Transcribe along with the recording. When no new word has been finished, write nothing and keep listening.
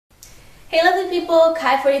Hey lovely people,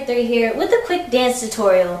 Kai43 here with a quick dance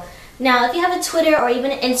tutorial. Now if you have a Twitter or even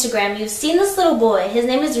an Instagram, you've seen this little boy. His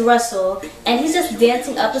name is Russell and he's just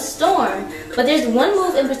dancing up a storm. But there's one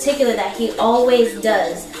move in particular that he always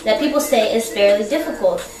does that people say is fairly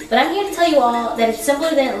difficult. But I'm here to tell you all that it's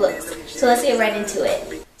simpler than it looks. So let's get right into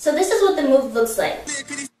it. So this is what the move looks like.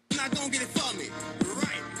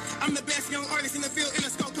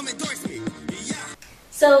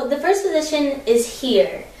 So the first position is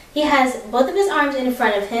here. He has both of his arms in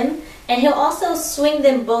front of him, and he'll also swing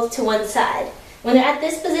them both to one side. When they're at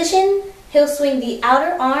this position, he'll swing the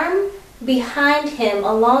outer arm behind him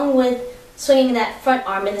along with swinging that front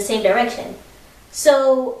arm in the same direction.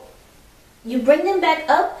 So you bring them back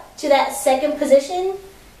up to that second position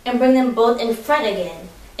and bring them both in front again.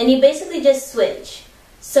 And you basically just switch.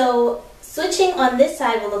 So switching on this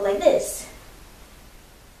side will look like this.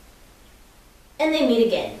 And they meet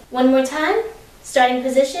again. One more time. Starting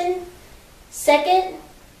position, second,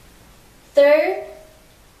 third,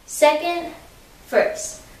 second,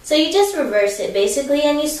 first. So you just reverse it basically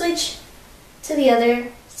and you switch to the other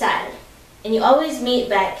side. And you always meet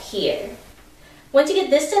back here. Once you get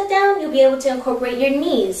this step down, you'll be able to incorporate your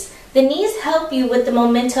knees. The knees help you with the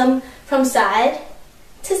momentum from side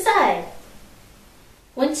to side.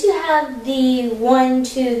 Once you have the 1,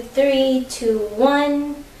 2, 3, 2,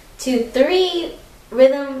 1, 2, 3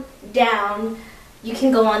 rhythm down, you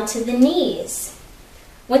can go on to the knees.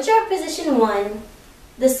 Once you're at position 1,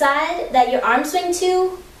 the side that your arm swing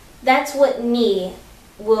to, that's what knee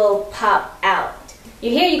will pop out.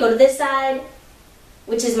 You're here, you go to this side,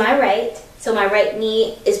 which is my right, so my right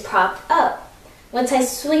knee is propped up. Once I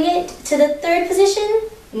swing it to the third position,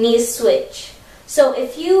 knees switch. So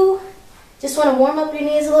if you just want to warm up your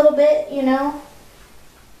knees a little bit, you know,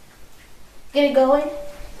 get it going.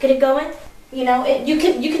 You know, you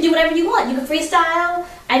can do whatever you want. You can freestyle.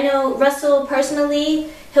 I know Russell personally,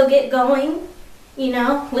 he'll get going, you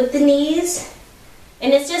know, with the knees.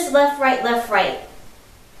 And it's just left, right.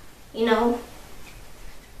 You know,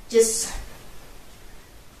 just,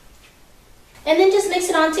 and then just mix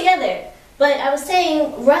it on together. But I was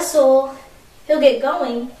saying, Russell, he'll get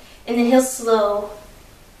going, and then he'll slow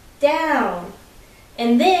down.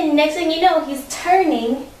 And then, next thing you know, he's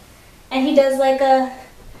turning, and he does like a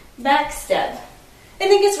back step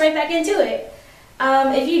and then gets right back into it.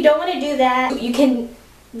 If you don't want to do that, you can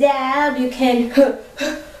dab, you can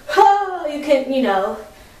you can, you know,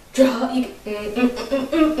 draw, you can,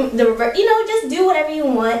 the reverse, you know, just do whatever you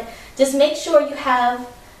want. Just make sure you have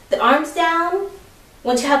the arms down.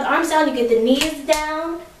 Once you have the arms down, you get the knees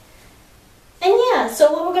down. And yeah,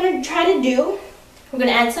 so what we're going to try to do, we're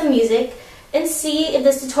going to add some music and see if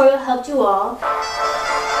this tutorial helped you all.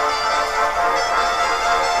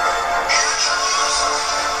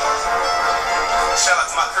 Shout out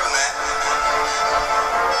to my crew, man.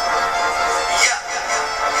 Yeah.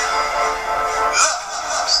 Look.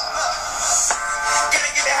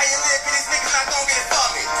 Gotta get it how you live, cause these niggas not gonna get it for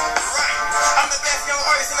me. Right. I'm the best young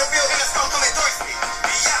artist in the building that's gonna come endorse me.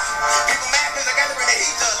 Yeah. People mad cause I got to bring the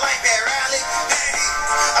heat just like that rally. That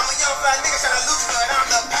heat. I'm a young fly nigga trying to lose, but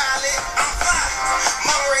I'm the pilot. I'm fly.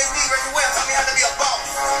 Mama raised me very well, taught me how to be a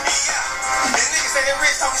boss. Yeah. These niggas say they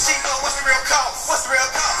rich, talking shit, but what's the real cost? What's the real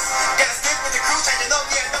cost? Gotta stick with the crew, changing up,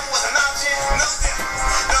 yeah, that was an option. No doubt.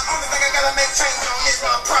 The only thing I gotta make change on is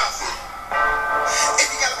my profit. If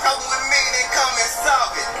you got a problem with me, then come and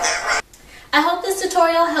solve it. That right. I hope this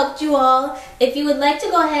tutorial helped you all. If you would like to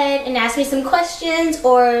go ahead and ask me some questions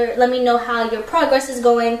or let me know how your progress is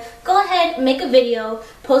going, go ahead, make a video,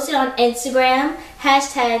 post it on Instagram,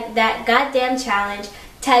 hashtag #thatgoddamnchallenge,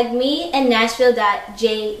 tag me and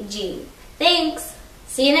Nashville.jg. Thanks.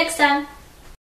 See you next time.